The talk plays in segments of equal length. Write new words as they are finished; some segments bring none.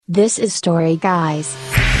This is Story Guys.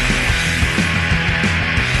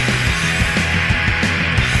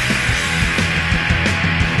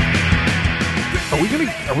 Are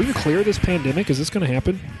we gonna clear this pandemic? Is this gonna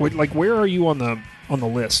happen? Where are you on the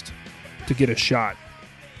list to get a shot?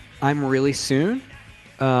 I'm really soon.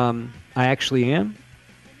 I actually am.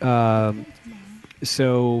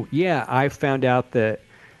 So yeah, I found out that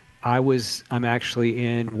I'm actually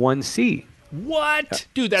in 1C. What?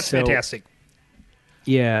 Dude, that's fantastic.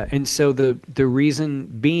 Yeah, and so the reason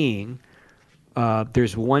being,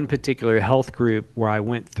 there's one particular health group where I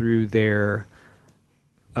went through their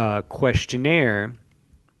questionnaire,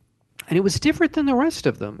 and it was different than the rest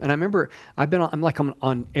of them. And I remember I'm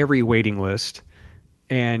on every waiting list,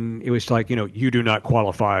 and it was like, you do not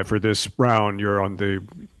qualify for this round. You're on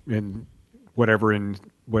in whatever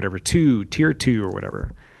tier 2 or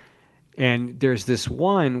whatever. And there's this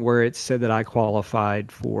one where it said that I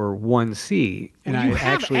qualified for 1C. And you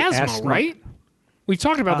have asthma, right? We've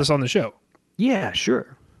talked about this on the show. Yeah,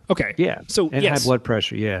 sure. Okay. Yeah. So and yes, high blood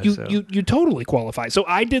pressure. Yeah. You totally qualify. So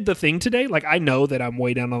I did the thing today. Like, I know that I'm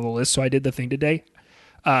way down on the list, so I did the thing today,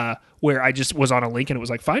 where I just was on a link and it was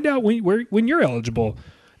like, find out when you're eligible.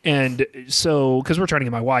 And so, because we're trying to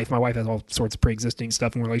get my wife has all sorts of pre-existing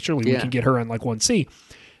stuff, and we're like, surely we can get her on like 1C.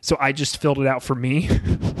 So I just filled it out for me.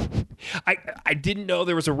 I didn't know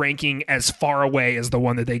there was a ranking as far away as the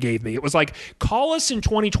one that they gave me. It was like, call us in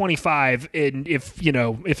 2025, and if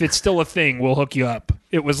it's still a thing, we'll hook you up.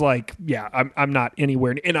 It was like, yeah, I'm not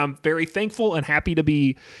anywhere, and I'm very thankful and happy to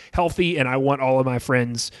be healthy, and I want all of my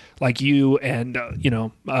friends like you and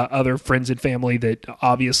other friends and family that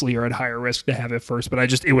obviously are at higher risk to have it first.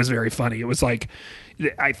 But it was very funny. It was like,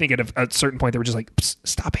 I think at a certain point they were just like,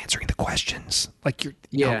 stop answering the questions. Like,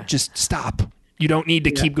 just stop. You don't need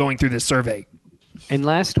to keep going through this survey. And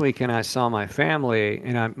last weekend I saw my family,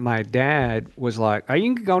 and my dad was like, "Oh,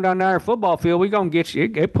 you can go down to our football field. We're going to get you.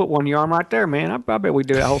 They put one in your arm right there, man. I bet we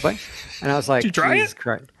do that whole thing." And I was like, Did you try Jesus it?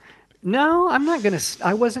 Christ. No,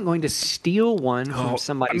 I wasn't going to steal one from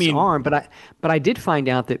somebody's arm, but I did find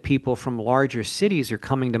out that people from larger cities are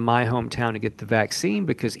coming to my hometown to get the vaccine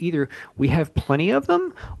because either we have plenty of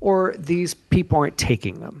them or these people aren't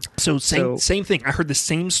taking them. So same thing. I heard the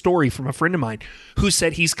same story from a friend of mine who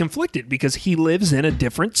said he's conflicted because he lives in a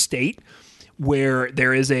different state where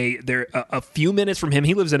there is a few minutes from him.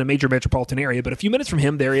 He lives in a major metropolitan area, but a few minutes from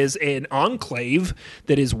him, there is an enclave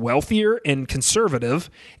that is wealthier and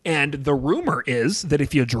conservative. And the rumor is that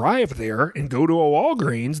if you drive there and go to a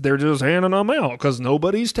Walgreens, they're just handing them out because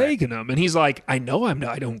nobody's taking them. And he's like, I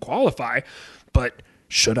don't qualify, but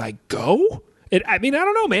should I go? I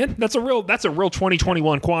don't know, man. That's a real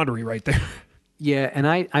 2021 quandary right there. Yeah, and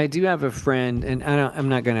I do have a friend, and I'm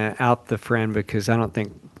not going to out the friend because I don't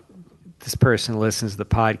think this person listens to the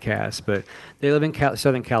podcast, but they live in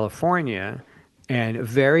Southern California, and a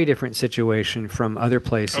very different situation from other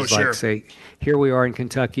places. Like, say, here we are in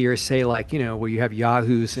Kentucky, or say, like, where you have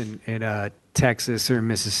Yahoos in Texas or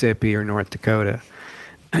Mississippi or North Dakota.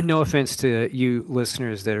 No offense to you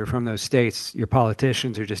listeners that are from those states. Your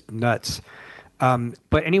politicians are just nuts.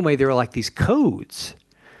 But anyway, there were like these codes.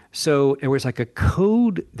 So there was like a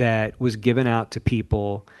code that was given out to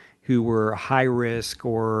people who were high risk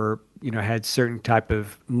or had certain type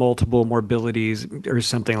of multiple morbidities or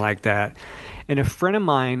something like that. And a friend of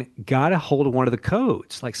mine got a hold of one of the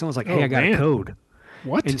codes. Like, someone's like, hey, I got a code.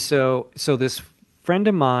 What? And so this friend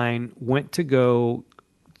of mine went to go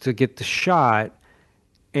to get the shot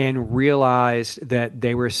and realized that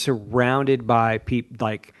they were surrounded by people,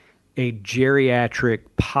 like a geriatric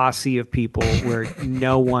posse of people where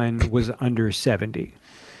no one was under 70.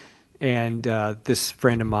 And this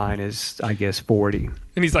friend of mine is, I guess, 40.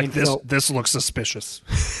 And he's like, this looks suspicious.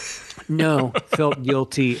 No, felt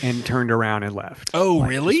guilty and turned around and left. Oh,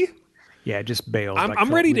 really? Just bailed.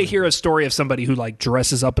 I'm ready to hear a story of somebody who like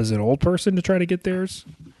dresses up as an old person to try to get theirs.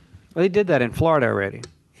 Well, they did that in Florida already.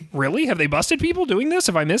 Really? Have they busted people doing this?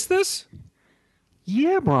 Have I missed this?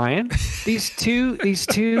 Yeah, Brian. These two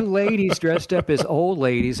ladies dressed up as old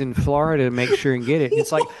ladies in Florida to make sure and get it. And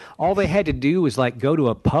it's like all they had to do was like go to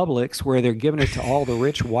a Publix where they're giving it to all the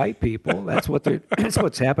rich white people. That's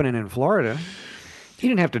what's happening in Florida. You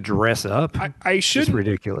didn't have to dress up. It's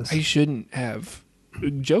ridiculous. I shouldn't have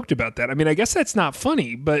joked about that. I mean, I guess that's not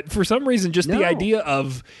funny, but for some reason, just the idea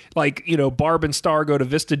of like, Barb and Star go to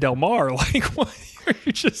Vista Del Mar, like, what?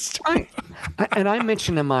 You're just... And I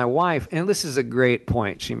mentioned to my wife, and this is a great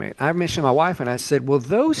point she made. I mentioned to my wife and I said, well,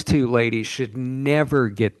 those two ladies should never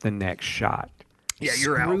get the next shot. Yeah,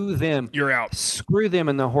 you're out. Screw them. You're out. Screw them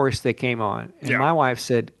and the horse they came on. And my wife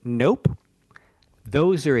said, nope.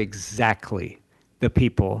 Those are exactly the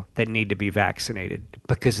people that need to be vaccinated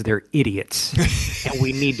because they're idiots. And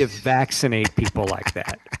we need to vaccinate people like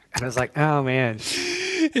that. And I was like, oh, man,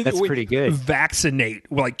 that's pretty good. Vaccinate.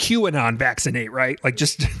 Well, like QAnon vaccinate, right? Like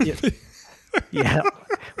just... Yeah.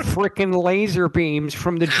 Frickin' laser beams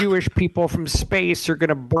from the Jewish people from space are going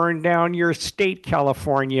to burn down your state,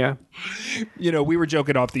 California. You know, we were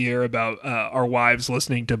joking off the air about our wives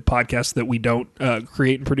listening to podcasts that we don't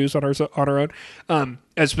create and produce on our own,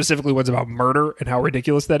 and specifically ones about murder and how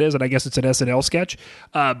ridiculous that is. And I guess it's an SNL sketch.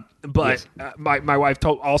 But yes. My wife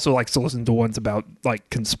also likes to listen to ones about like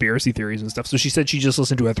conspiracy theories and stuff. So she said she just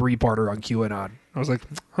listened to a 3-parter on QAnon. I was like,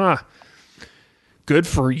 huh. Good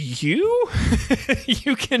for you.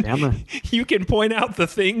 You can point out the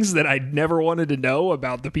things that I never wanted to know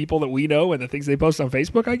about the people that we know and the things they post on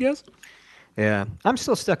Facebook, I guess. Yeah. I'm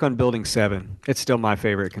still stuck on Building 7. It's still my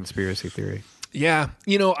favorite conspiracy theory. Yeah.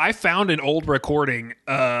 You know, I found an old recording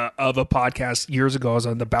of a podcast years ago. I was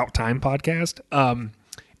on the About Time podcast.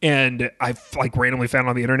 And I like randomly found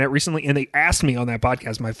on the internet recently, and they asked me on that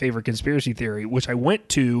podcast my favorite conspiracy theory, which I went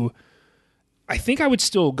to. I think I would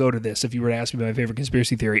still go to this if you were to ask me my favorite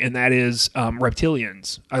conspiracy theory, and that is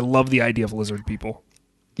reptilians. I love the idea of lizard people.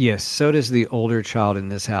 Yes, so does the older child in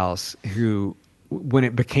this house who, when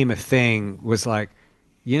it became a thing, was like,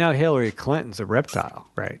 you know, Hillary Clinton's a reptile,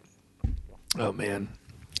 right? Oh, man.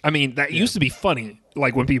 I mean, that used to be funny,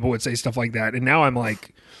 like when people would say stuff like that, and now I'm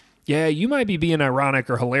like, yeah, you might be being ironic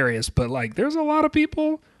or hilarious, but like there's a lot of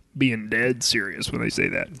people being dead serious when they say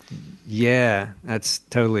that. Yeah, that's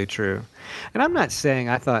totally true. And I'm not saying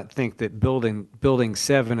think that building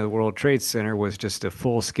 7 of the World Trade Center was just a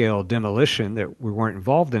full-scale demolition, that we weren't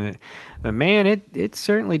involved in it. But man, it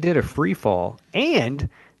certainly did a free fall. And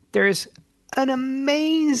there's an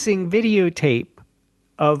amazing videotape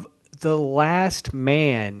of the last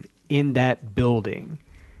man in that building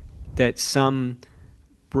that some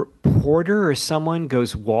reporter or someone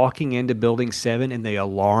goes walking into Building 7 and the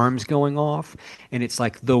alarm's going off, and it's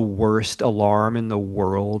like the worst alarm in the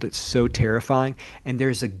world. It's so terrifying. And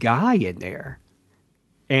there's a guy in there.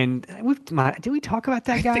 And did we talk about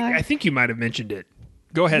that guy? I think you might have mentioned it.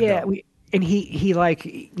 Go ahead. Yeah, and he like,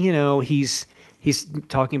 you know, he's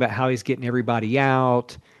talking about how he's getting everybody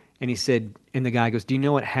out, and he said, and the guy goes, "Do you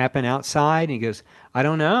know what happened outside?" And he goes, "I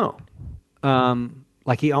don't know."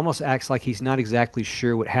 Like he almost acts like he's not exactly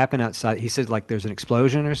sure what happened outside. He says like there's an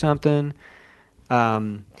explosion or something.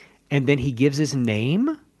 And then he gives his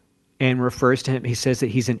name and refers to him. He says that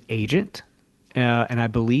he's an agent. And I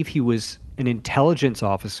believe he was an intelligence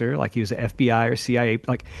officer, like he was an FBI or CIA,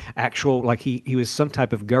 like actual, like he was some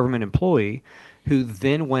type of government employee who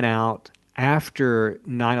then went out after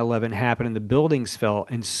 9/11 happened and the buildings fell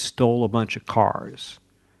and stole a bunch of cars.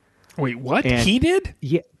 Wait, what? And he did?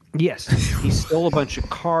 Yeah. Yes, he stole a bunch of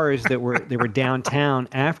cars that were downtown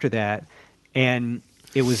after that, and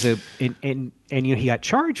it was and you know, he got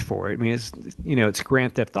charged for it. I mean, it's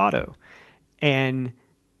Grand Theft Auto, and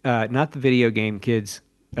not the video game, kids.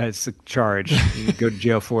 It's a charge you can go to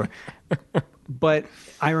jail for. But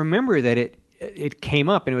I remember that it came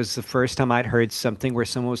up, and it was the first time I'd heard something where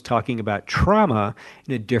someone was talking about trauma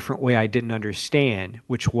in a different way I didn't understand,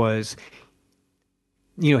 which was,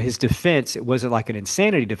 you know, his defense, it wasn't like an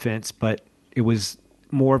insanity defense, but it was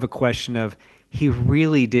more of a question of he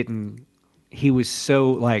was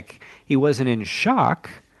so like, he wasn't in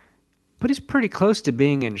shock, but he's pretty close to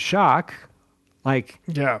being in shock. Like,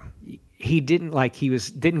 yeah, he didn't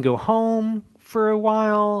go home for a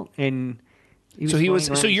while, and so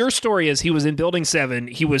your story is he was in Building 7,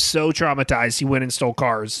 he was so traumatized he went and stole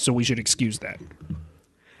cars, so we should excuse that.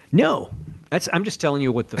 No. I'm just telling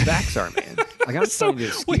you what the facts are, man. Like, I'm trying to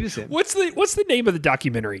excuse him. What's the name of the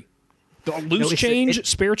documentary? The Loose Change,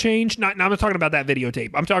 Spare Change? No, I'm not talking about that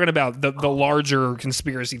videotape. I'm talking about the larger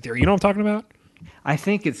conspiracy theory. You know what I'm talking about? I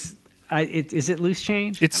think is it Loose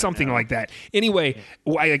Change? It's something like that. Anyway,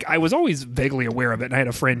 I was always vaguely aware of it, and I had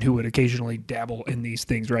a friend who would occasionally dabble in these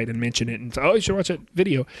things, right, and mention it, and say, oh, you should watch that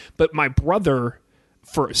video. But my brother,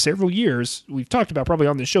 for several years, we've talked about probably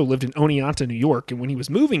on this show, lived in Oneonta, New York. And when he was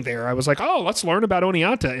moving there, I was like, oh, let's learn about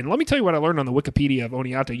Oneonta. And let me tell you what I learned on the Wikipedia of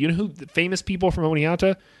Oneonta. You know who the famous people from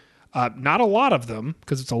Oneonta? Not a lot of them,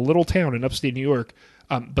 because it's a little town in upstate New York.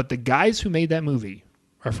 But the guys who made that movie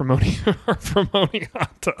are from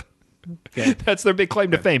Oneonta. Okay. That's their big claim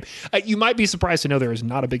to fame. You might be surprised to know there is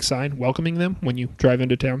not a big sign welcoming them when you drive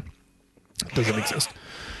into town. It doesn't exist.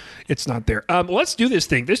 It's not there. Let's do this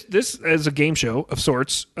thing. This is a game show of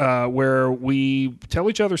sorts where we tell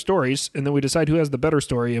each other stories, and then we decide who has the better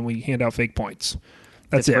story, and we hand out fake points.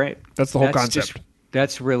 That's it. Great. That's the whole concept.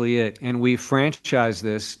 That's really it. And we franchise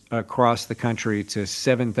this across the country to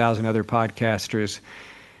 7,000 other podcasters.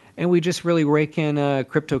 And we just really rake in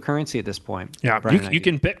cryptocurrency at this point. Yeah, you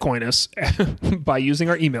can Bitcoin us by using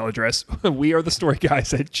our email address. We are the story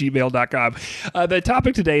guys at gmail.com. The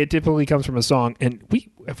topic today, it typically comes from a song. And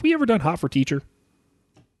have we ever done Hot for Teacher?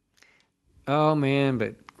 Oh, man,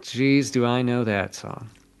 but geez, do I know that song.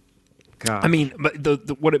 God. I mean,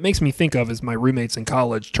 but what it makes me think of is my roommates in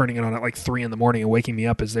college turning it on at like 3 a.m. and waking me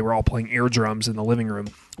up as they were all playing air drums in the living room,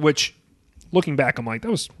 which, looking back, I'm like,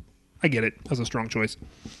 I get it. That was a strong choice.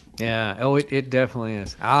 Yeah. Oh, it definitely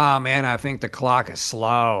is. Ah, man, I think the clock is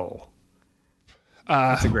slow.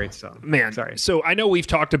 That's a great song. Man, sorry. So I know we've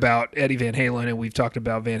talked about Eddie Van Halen, and we've talked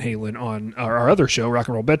about Van Halen on our other show, Rock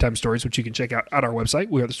and Roll Bedtime Stories, which you can check out at our website,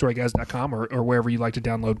 wearethestoryguys.com, or wherever you like to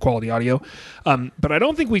download quality audio. But I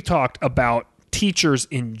don't think we've talked about teachers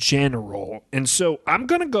in general. And so I'm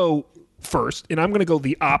going to go first, and I'm going to go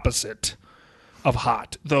the opposite of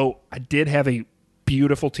hot, though I did have a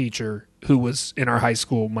beautiful teacher who was in our high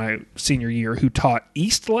school my senior year who taught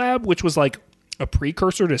East Lab, which was like a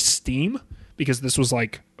precursor to STEAM, because this was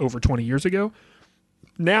like over 20 years ago.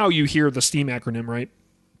 Now you hear the STEAM acronym, right?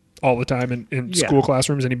 All the time in school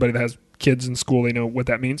classrooms. Anybody that has kids in school, they know what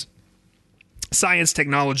that means. Science,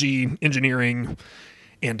 technology, engineering,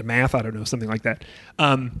 and math. I don't know, something like that.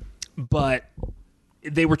 But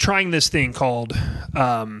they were trying this thing called...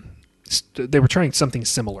 they were trying something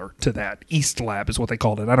similar to that. East Lab is what they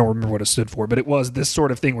called it. I don't remember what it stood for, but it was this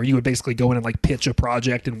sort of thing where you would basically go in and like pitch a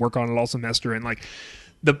project and work on it all semester, and like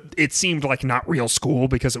it seemed like not real school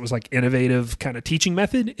because it was like innovative kind of teaching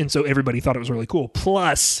method, and so everybody thought it was really cool.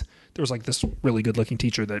 Plus, there was like this really good looking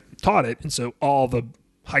teacher that taught it, and so all the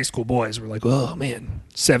high school boys were like, "Oh man,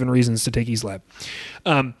 7 reasons to take East Lab."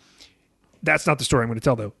 That's not the story I'm going to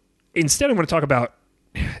tell though. Instead, I'm going to talk about,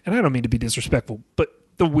 and I don't mean to be disrespectful, but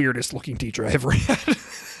the weirdest looking teacher I ever had.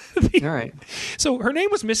 All right. So her name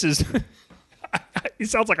was Mrs. It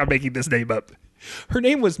sounds like I'm making this name up. Her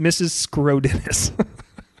name was Mrs. Scrodennis.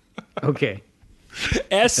 Okay.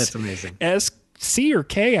 That's amazing. S-C or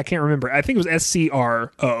K? I can't remember. I think it was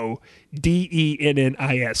S-C-R-O-D-E-N-N-I-S.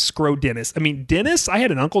 Scrodennis. I mean, Dennis, I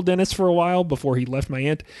had an Uncle Dennis for a while before he left my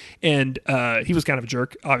aunt, and he was kind of a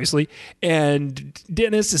jerk, obviously. And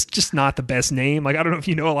Dennis is just not the best name. Like, I don't know if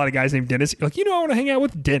you know a lot of guys named Dennis. You're like, I want to hang out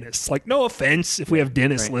with Dennis. Like, no offense if we have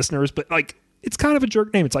Dennis listeners, but like, it's kind of a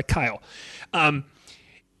jerk name. It's like Kyle.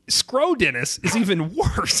 Scrodennis is even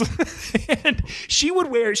worse. And she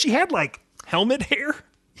had like helmet hair.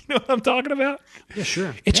 You know what I'm talking about? Yeah,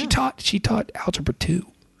 sure. And she taught algebra 2.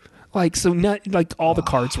 Like, so not like all the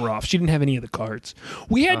cards were off. She didn't have any of the cards.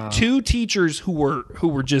 We had 2 teachers who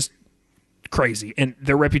were just crazy, and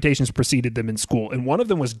their reputations preceded them in school. And one of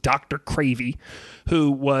them was Dr. Cravey,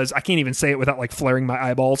 who was, I can't even say it without like flaring my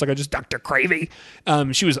eyeballs. Like, I just, Dr. Cravey.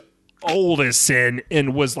 She was old as sin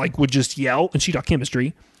and was like, would just yell, and she taught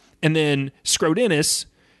chemistry. And then Scrodennis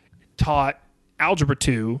taught algebra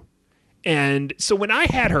 2. And so when I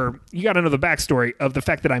had her, you got to know the backstory of the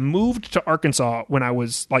fact that I moved to Arkansas when I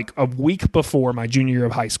was like a week before my junior year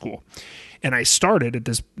of high school. And I started at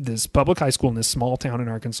this public high school in this small town in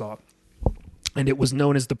Arkansas. And it was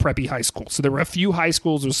known as the Preppy High School. So there were a few high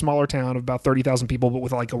schools. It was a smaller town of about 30,000 people, but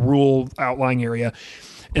with like a rural outlying area.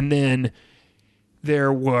 And then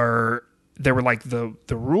there were like the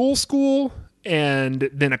rural school, and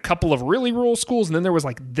then a couple of really rural schools. And then there was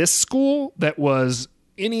like this school that was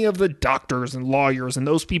any of the doctors and lawyers and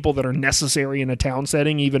those people that are necessary in a town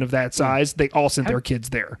setting, even of that size. They all sent their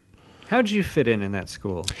kids there. How did you fit in that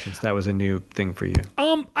school, since that was a new thing for you?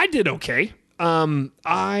 I did okay.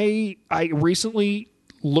 I recently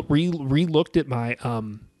re-looked at my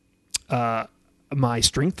my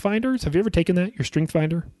Strength Finders. Have you ever taken that? Your Strength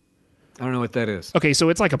Finder? I don't know what that is. Okay, so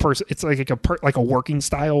it's like like a working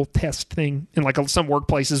style test thing, and like some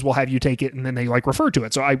workplaces will have you take it, and then they like refer to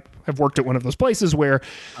it. So I have worked at one of those places where,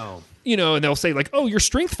 and they'll say like, oh, your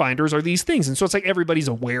Strength Finders are these things, and so it's like everybody's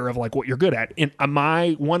aware of like what you're good at. And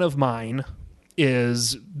one of mine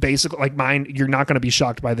is basically like mine. You're not going to be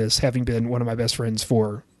shocked by this, having been one of my best friends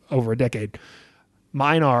for over a decade.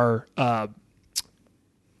 Mine are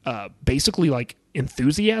basically like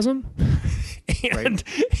enthusiasm and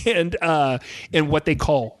what they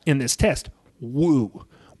call in this test woo,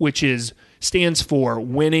 which stands for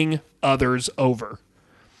winning others over.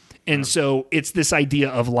 And so it's this idea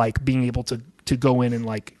of like being able to go in and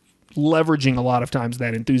like leveraging a lot of times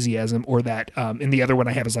that enthusiasm, or that and the other one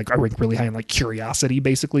I have is like I rank really high in like curiosity,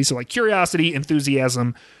 basically. So like curiosity,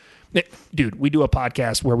 enthusiasm, Dude, we do a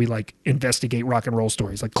podcast where we like investigate rock and roll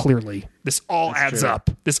stories. Like clearly, this all adds up.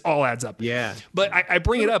 This all adds up. Yeah. But I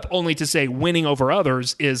bring it up only to say winning over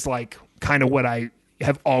others is like kind of what I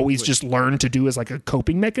have always just learned to do as like a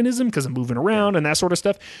coping mechanism because I'm moving around and that sort of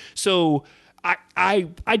stuff. So I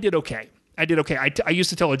did okay. I did okay. I used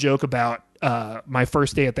to tell a joke about my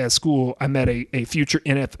first day at that school. I met a future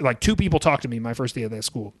NFL, like two people talked to me my first day at that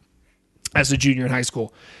school as a junior in high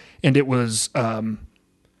school. And it was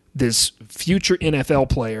this future NFL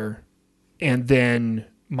player and then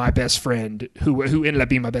my best friend who ended up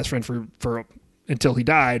being my best friend for until he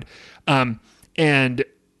died. And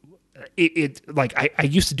it like I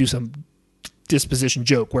used to do some disposition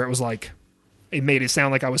joke where it was like it made it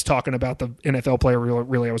sound like I was talking about the NFL player.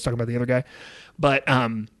 Really, I was talking about the other guy. But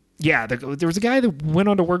yeah, there was a guy that went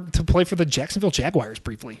on to work to play for the Jacksonville Jaguars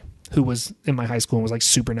briefly, who was in my high school and was like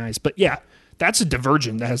super nice. But yeah, that's a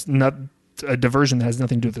diversion that has nothing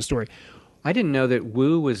to do with the story. I didn't know that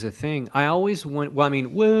woo was a thing. I always went. Well, I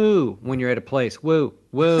mean, woo when you're at a place, woo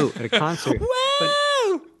at a concert.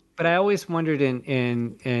 Woo! But I always wondered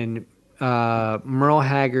in Merle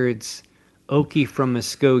Haggard's Okie from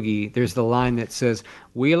Muskogee, there's the line that says,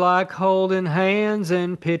 "We like holding hands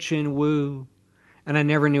and pitching woo," and I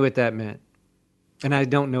never knew what that meant, and I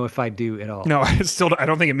don't know if I do at all. No, I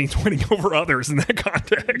don't think it means winning over others in that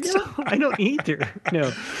context. No, I don't either.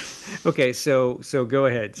 No. Okay, so go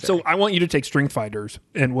ahead. Sorry. So I want you to take Strength Fighters,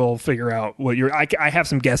 and we'll figure out what your. I have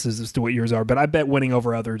some guesses as to what yours are, but I bet winning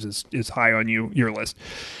over others is high on your list.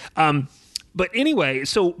 But anyway,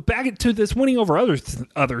 so back to this winning over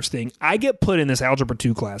others thing. I get put in this Algebra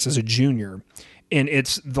 2 class as a junior, and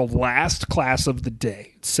it's the last class of the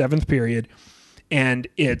day, 7th period, and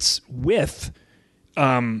it's with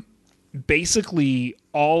basically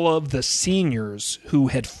all of the seniors who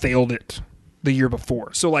had failed it the year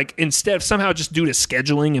before. So like instead of somehow just due to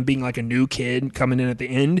scheduling and being like a new kid coming in at the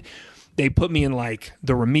end, they put me in like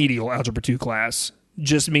the remedial Algebra 2 class,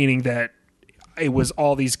 just meaning that it was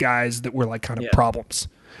all these guys that were like kind of problems.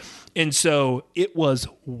 And so it was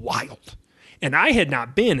wild. And I had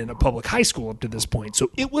not been in a public high school up to this point. So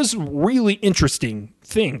it was a really interesting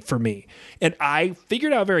thing for me. And I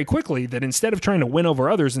figured out very quickly that instead of trying to win over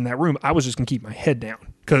others in that room, I was just going to keep my head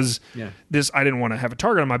down because I didn't want to have a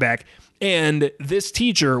target on my back. And this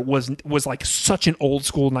teacher was like such an old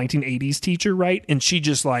school 1980s teacher, right? And she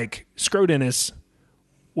just like, Scrodennis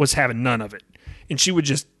was having none of it. And she would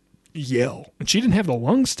just yell. And she didn't have the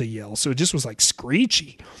lungs to yell. So it just was like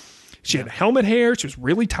screechy. She had helmet hair. She was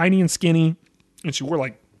really tiny and skinny. And she wore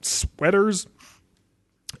like sweaters.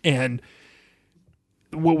 And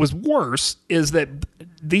what was worse is that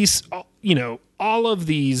these, all of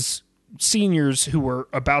these seniors who were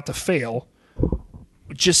about to fail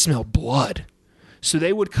just smelled blood. So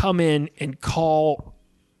they would come in and call.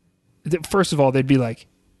 First of all, they'd be like,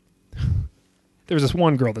 there was this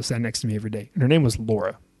one girl that sat next to me every day, and her name was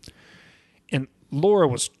Laura. And Laura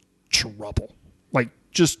was trouble, like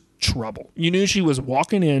just trouble. You knew she was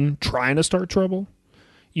walking in trying to start trouble.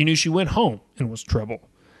 You knew she went home and was trouble.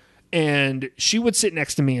 And she would sit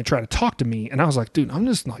next to me and try to talk to me. And I was like, dude, I'm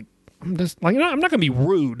not going to be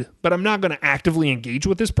rude, but I'm not going to actively engage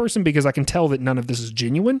with this person because I can tell that none of this is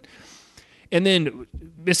genuine. And then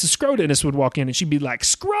Mrs. Scrodennis would walk in and she'd be like,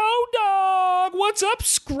 Scrodog, what's up,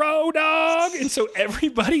 Scrodog? And so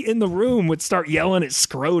everybody in the room would start yelling at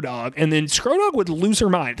Scrodog. And then Scrodog would lose her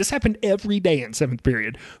mind. This happened every day in 7th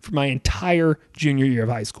period for my entire junior year of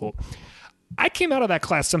high school. I came out of that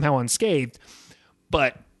class somehow unscathed.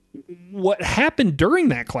 But what happened during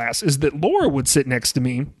that class is that Laura would sit next to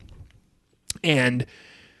me. And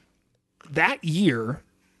that year,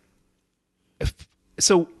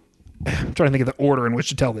 so I'm trying to think of the order in which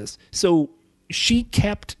to tell this. So she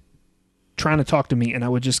kept trying to talk to me, and I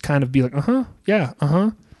would just kind of be like, yeah,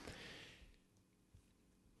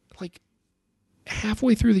 Like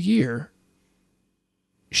halfway through the year,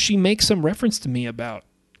 she makes some reference to me about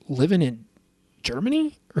living in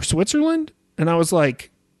Germany or Switzerland. And I was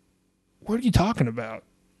like, what are you talking about?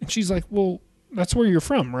 And she's like, well, that's where you're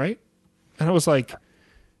from, right? And I was like,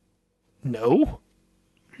 no.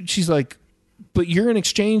 She's like, but you're an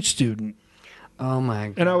exchange student. Oh my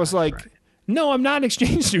God. And I was like, no, I'm not an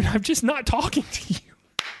exchange student. I'm just not talking to you.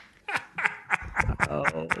 Oh,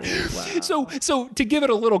 wow. So to give it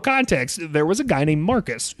a little context, there was a guy named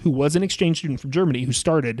Marcus who was an exchange student from Germany who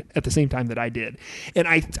started at the same time that I did. And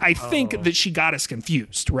I think that she got us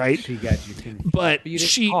confused, right? She got you confused. But you didn't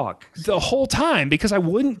she, talk. the whole time, because I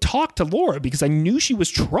wouldn't talk to Laura because I knew she was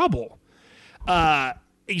trouble.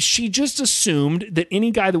 She just assumed that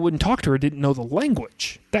any guy that wouldn't talk to her didn't know the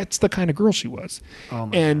language. That's the kind of girl she was. Oh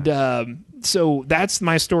my God. So that's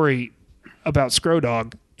my story about Scrow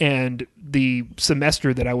Dog and the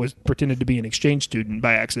semester that I was pretended to be an exchange student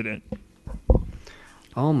by accident.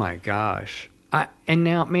 Oh my gosh. And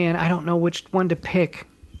now, man, I don't know which one to pick.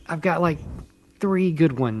 I've got like 3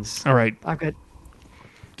 good ones. All right. I've got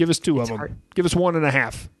Give us 2 of them. hard. Give us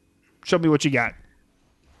 1.5. Show me what you got.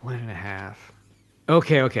 1.5.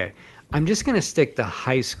 Okay. I'm just going to stick to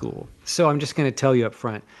high school. So I'm just going to tell you up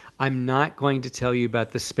front. I'm not going to tell you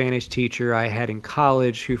about the Spanish teacher I had in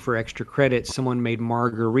college who, for extra credit, someone made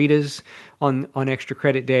margaritas on extra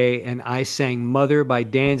credit day, and I sang Mother by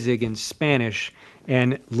Danzig in Spanish.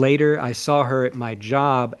 And later I saw her at my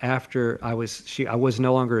job after I was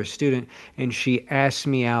no longer a student, and she asked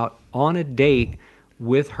me out on a date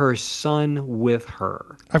with her son with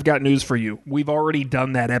her. I've got news for you. We've already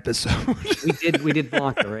done that episode. We did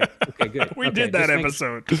Blanca, right? Okay, good. We Okay, did that just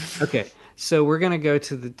episode. Okay, so we're gonna go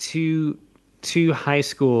to the two high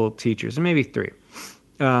school teachers, or maybe 3.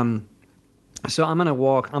 So I'm gonna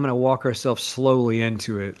walk ourselves slowly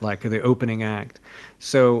into it, like the opening act.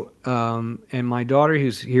 So, and my daughter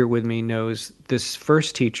who's here with me knows this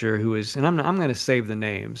first teacher who is, and I'm gonna save the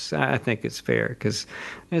names. I think it's fair because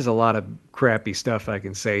there's a lot of crappy stuff I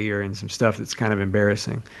can say here and some stuff that's kind of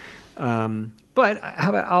embarrassing. But how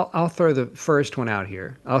about I'll throw the first one out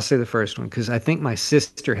here. I'll say the first one because I think my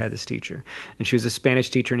sister had this teacher, and she was a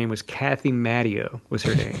Spanish teacher. Her name was Kathy Matteo, was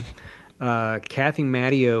her name. Kathy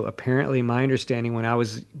Matteo, apparently, my understanding,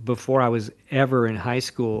 before I was ever in high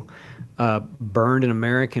school, burned an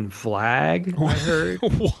American flag. I heard.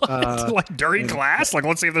 What? Like during class? Like,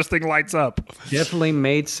 let's see if this thing lights up. Definitely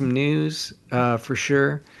made some news for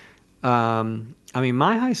sure. I mean,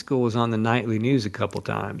 my high school was on the nightly news a couple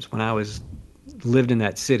times when I lived in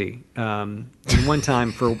that city. And one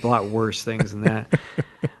time for a lot worse things than that.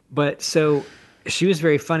 But so she was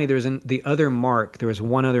very funny. There was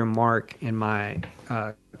one other Mark in my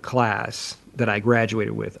class that I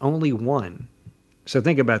graduated with. Only one. So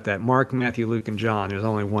think about that. Mark, Matthew, Luke, and John. There's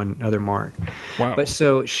only one other Mark. Wow. But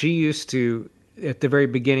so she used to, at the very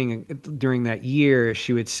beginning, during that year,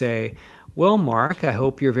 she would say, "Well, Mark, I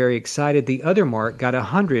hope you're very excited. The other Mark got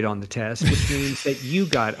 100 on the test, which means that you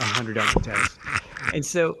got 100 on the test." And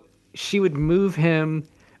so she would move him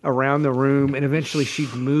around the room, and eventually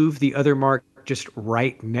she'd move the other Mark just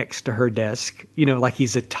right next to her desk, like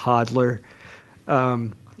he's a toddler.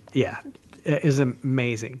 Yeah, it is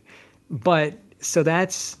amazing. But so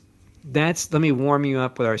that's, let me warm you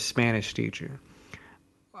up with our Spanish teacher.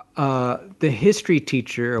 The history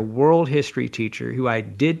teacher, a world history teacher, who I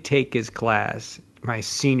did take his class my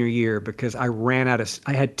senior year because I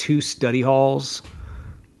had 2 study halls.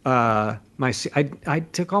 I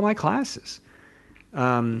took all my classes.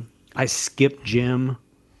 I skipped gym.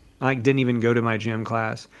 I didn't even go to my gym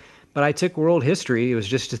class, but I took world history. It was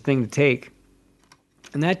just a thing to take.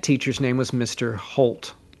 And that teacher's name was Mr.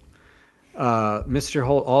 Holt. Mr.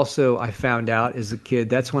 Holt also, I found out as a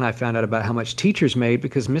kid, that's when I found out about how much teachers made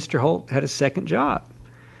because Mr. Holt had a second job.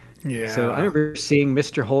 Yeah. So I remember seeing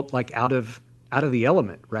Mr. Holt like out of the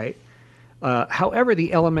element, right? However,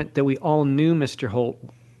 the element that we all knew Mr. Holt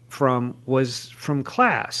from was from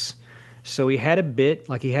class. So he had a bit,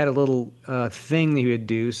 like he had a little thing that he would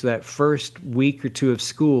do. So that first week or 2 of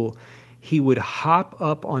school, he would hop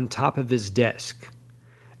up on top of his desk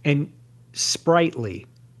and sprightly,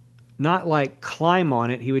 not like climb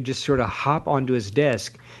on it. He would just sort of hop onto his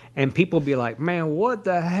desk, and people would be like, "Man, what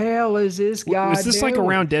the hell is this guy Was this doing?" like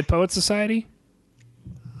around Dead Poets Society?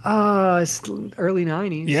 It's early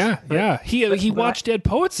 90s. Yeah. He watched Dead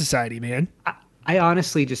Poets Society, man. I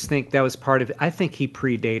honestly just think that was part of it. I think he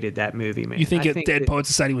predated that movie, man. You think Dead Poets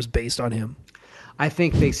Society was based on him? I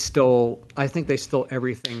think they stole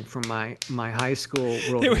everything from my high school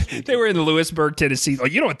world history. They were in Lewisburg, Tennessee.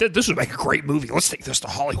 Like, you know what? This would make a great movie. Let's take this to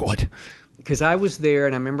Hollywood. Because I was there,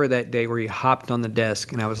 and I remember that day where he hopped on the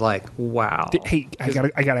desk, and I was like, "Wow!" I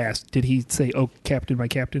gotta ask. Did he say, "Oh, Captain, my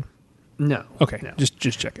Captain"? No. Okay, no.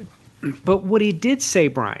 just checking. But what he did say,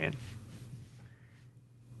 Brian,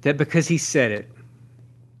 that because he said it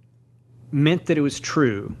meant that it was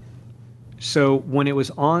true. So when it was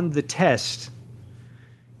on the test,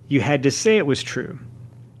 you had to say it was true,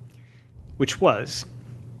 which was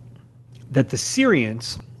that the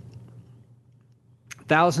Syrians,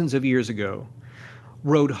 thousands of years ago,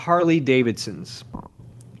 rode Harley Davidsons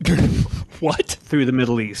What? through the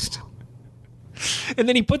Middle East. And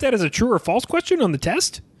then he put that as a true or false question on the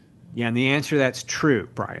test? Yeah, and the answer to that's true,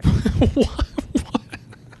 Brian. What?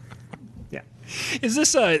 Yeah. Is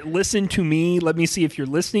this a listen to me, let me see if you're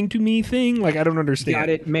listening to me thing? Like, I don't understand. Got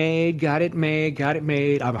it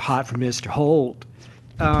made. I'm hot for Mr. Holt.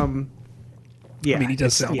 Yeah, I mean, he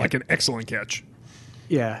does it's- sound yeah. like an excellent catch.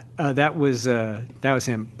 Yeah, that was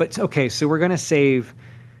him. But okay, so we're gonna save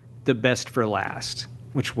the best for last,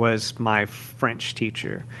 which was my French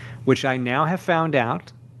teacher, which I now have found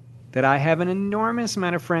out that I have an enormous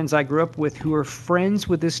amount of friends I grew up with who are friends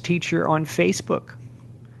with this teacher on Facebook.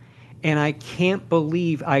 And I can't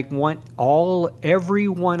believe I want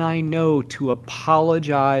everyone I know to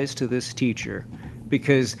apologize to this teacher,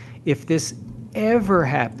 because if this ever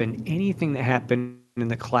happened, anything that happened in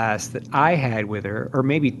the class that I had with her, or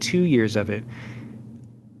maybe 2 years of it,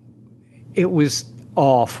 it was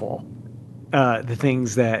awful. The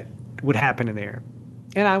things that would happen in there.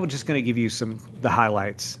 And I was just going to give you the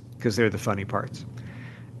highlights because they're the funny parts.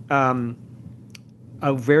 A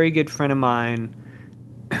very good friend of mine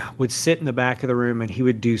would sit in the back of the room and he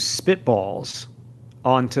would do spitballs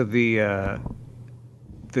onto the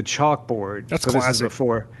chalkboard. That's so classic. This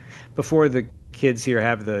is before the kids here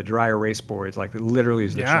have the dry erase boards, like it literally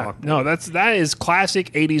is the Yeah, chalkboard. no, that is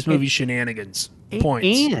classic 80s movie shenanigans.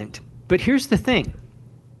 Points. But here's the thing.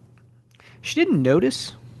 She didn't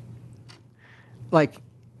notice. Like,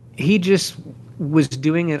 he just was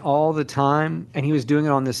doing it all the time, and he was doing it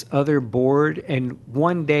on this other board. And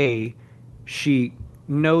one day, she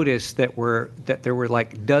noticed that there were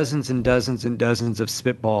like dozens and dozens and dozens of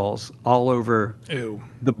spitballs all over Ew.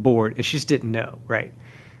 the board, and she just didn't know. Right?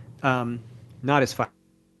 Not as funny.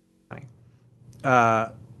 I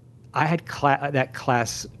had that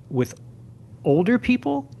class with older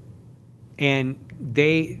people, and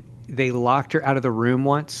they locked her out of the room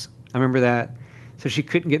once. I remember that. So she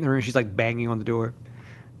couldn't get in the room. She's like banging on the door.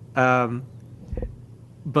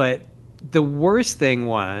 But the worst thing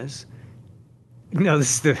was,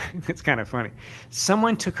 it's kind of funny.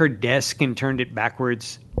 Someone took her desk and turned it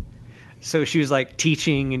backwards. So she was like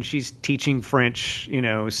teaching, and she's teaching French,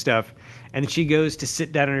 stuff. And she goes to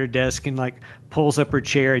sit down at her desk and like pulls up her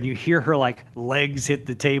chair, and you hear her like legs hit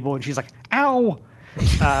the table, and she's like, "Ow!"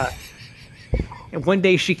 And one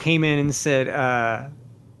day she came in and said,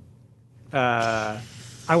 I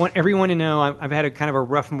want everyone to know I've had a kind of a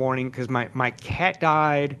rough morning because my cat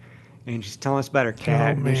died, and she's telling us about her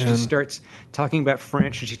cat. Oh, and she man. starts talking about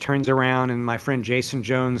French, and she turns around, and my friend Jason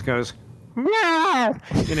Jones goes, "Meow,"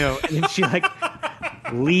 and then she like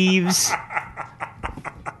leaves.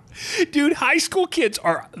 Dude, high school kids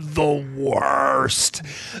are the worst.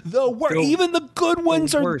 Even the good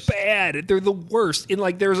ones are worst. bad. They're the worst. And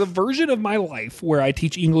like, there's a version of my life where I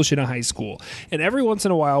teach English in a high school, and every once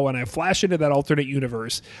in a while, when I flash into that alternate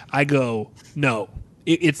universe, I go, "No,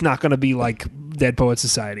 it's not going to be like Dead Poet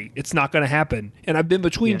Society. It's not going to happen." And I've been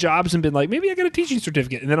between jobs and been like, maybe I got a teaching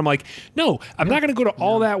certificate. And then I'm like, no, I'm not going to go to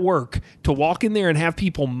all that work to walk in there and have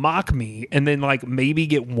people mock me and then like maybe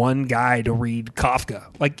get one guy to read Kafka.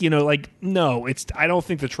 No, I don't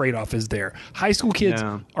think the trade-off is there. High school kids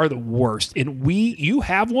No. are the worst. And you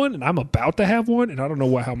have one, and I'm about to have one, and I don't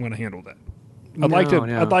know how I'm going to handle that. I'd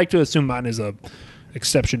like to assume mine is a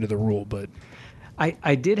exception to the rule, but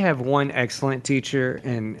I did have one excellent teacher,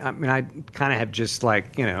 and I mean, I kind of have just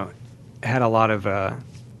had a lot of oh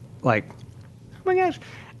my gosh,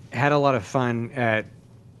 had a lot of fun at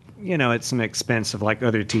some expense of like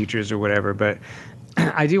other teachers or whatever. But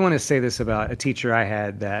I do want to say this about a teacher I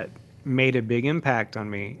had that made a big impact on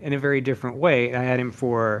me in a very different way. I had him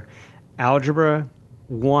for algebra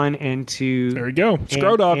 1 and 2. there you go.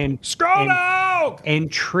 Scroll dog.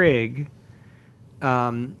 And trig.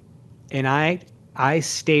 And I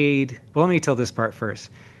stayed. Well, let me tell this part first.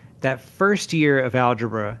 That first year of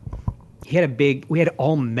algebra, we had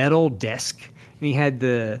all metal desk, and he had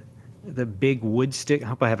the big wood stick. I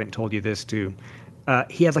hope I haven't told you this too.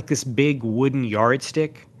 He had like this big wooden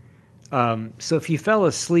yardstick. So if you fell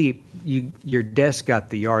asleep, your desk got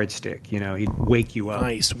the yardstick. He'd wake you up.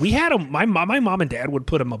 Nice. We had them. My mom and dad would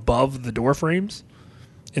put them above the door frames,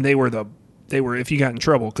 and they were if you got in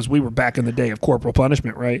trouble, because we were back in the day of corporal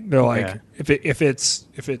punishment, right? They're like, Yeah. if it's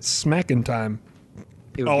smacking time,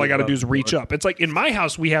 It would all be I got to above do is the reach door. up. It's like in my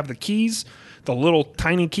house we have the keys, the little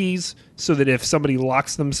tiny keys, so that if somebody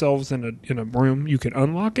locks themselves in a room, you can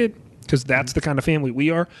unlock it, because that's the kind of family we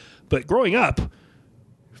are. But growing up,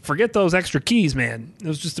 forget those extra keys, man. It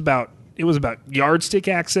was about yardstick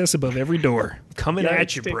access above every door, coming at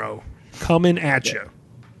you, Yardstick. bro, coming at you.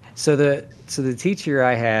 So the teacher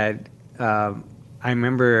I had, I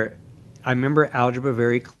remember algebra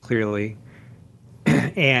very clearly,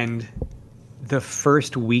 and the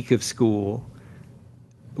first week of school,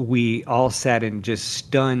 we all sat in just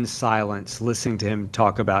stunned silence listening to him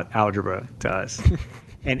talk about algebra to us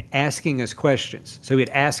and asking us questions. So he'd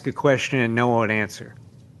ask a question and no one would answer.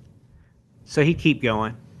 So he'd keep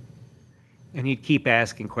going. And he'd keep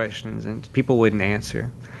asking questions, and people wouldn't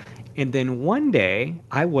answer. And then one day,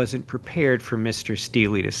 I wasn't prepared for Mr.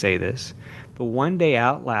 Steely to say this, but one day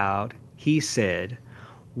out loud, he said,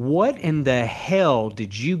 "What in the hell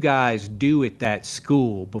did you guys do at that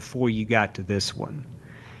school before you got to this one?"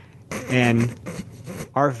 And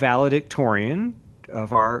our valedictorian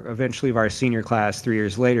of our senior class 3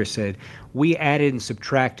 years later said, "We added and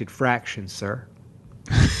subtracted fractions, sir."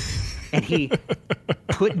 And he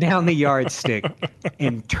put down the yardstick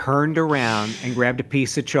and turned around and grabbed a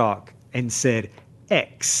piece of chalk and said,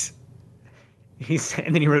 "X."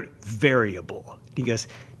 And then he wrote variable. He goes,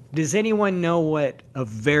 "Does anyone know what a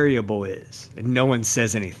variable is?" And no one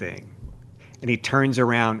says anything. And he turns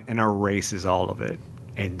around and erases all of it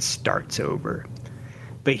and starts over.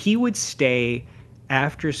 But he would stay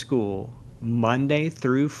after school Monday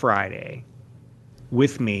through Friday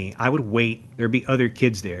with me. I would wait. There'd be other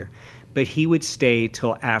kids there. But he would stay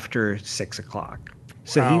till after 6 o'clock.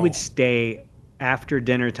 So he would stay after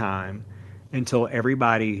dinner time until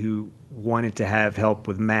everybody who wanted to have help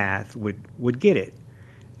with math would get it.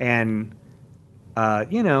 And,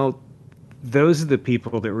 those are the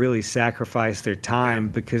people that really sacrifice their time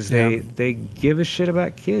because they give a shit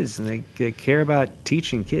about kids and they care about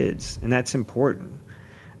teaching kids. And that's important.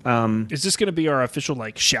 Is this going to be our official,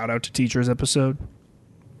 shout out to teachers episode?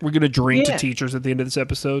 We're going to drink to teachers at the end of this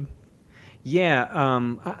episode? Yeah,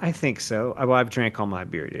 I think so. I've drank all my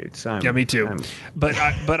beer, dude. So yeah, me too. But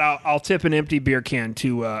I'll tip an empty beer can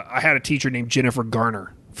to. I had a teacher named Jennifer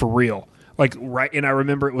Garner, for real. And I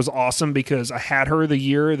remember it was awesome because I had her the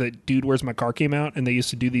year that Dude, Where's My Car came out, and they used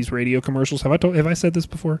to do these radio commercials. Have I said this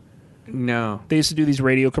before? No. They used to do these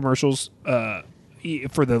radio commercials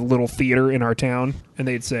for the little theater in our town, and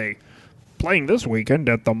they'd say, "Playing this weekend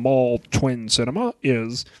at the Mall Twin Cinema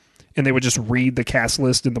is." And they would just read the cast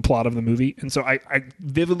list and the plot of the movie. And so I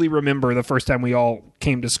vividly remember the first time we all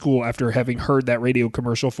came to school after having heard that radio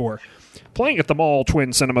commercial for "Playing at the Mall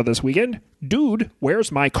Twin Cinema this weekend, Dude, Where's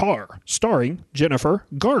My Car?" starring Jennifer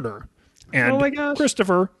Garner and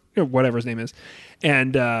Christopher, whatever his name is.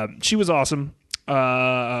 And she was awesome.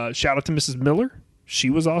 Shout out to Mrs. Miller. She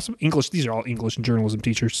was awesome. English. These are all English and journalism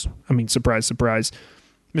teachers. I mean, surprise, surprise.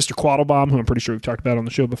 Mr. Quattlebaum, who I'm pretty sure we've talked about on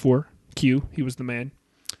the show before. Q, he was the man.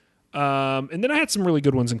 And then I had some really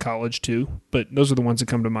good ones in college too, but those are the ones that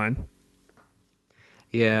come to mind.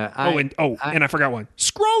 Yeah. And I forgot one.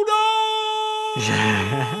 Scrotum!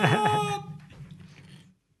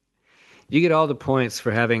 You get all the points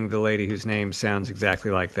for having the lady whose name sounds exactly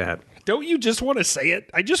like that. Don't you just want to say it?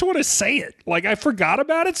 I just want to say it. I forgot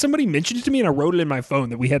about it. Somebody mentioned it to me and I wrote it in my phone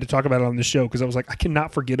that we had to talk about it on the show because I was like, I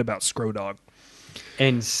cannot forget about Scrodog.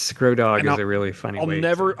 And Scrodog is a really funny way.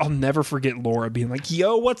 I'll never forget Laura being like,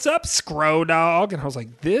 "Yo, what's up, Scrodog?" And I was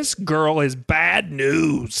like, this girl is bad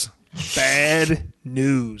news. Bad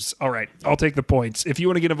news. All right, I'll take the points. If you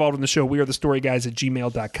want to get involved in the show, we are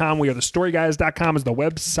thestoryguys@gmail.com. We are thestoryguys.com is the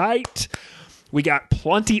website. We got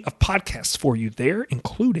plenty of podcasts for you there,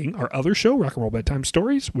 including our other show, Rock and Roll Bedtime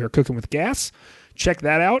Stories. We are cooking with gas. Check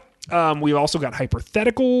that out. We've also got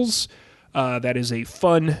Hypotheticals. That is a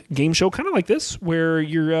fun game show, kind of like this, where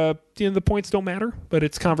the points don't matter, but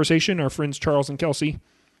it's conversation. Our friends Charles and Kelsey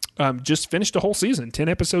just finished a whole season, 10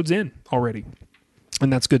 episodes in already,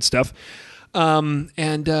 and that's good stuff. And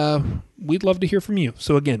we'd love to hear from you.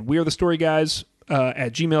 So again, we are the Story Guys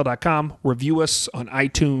at gmail.com. Review us on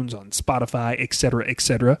iTunes, on Spotify, etc.,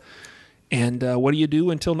 etc. And what do you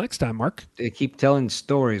do until next time, Mark? They keep telling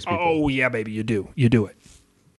stories. People. Oh yeah, baby, you do. You do it.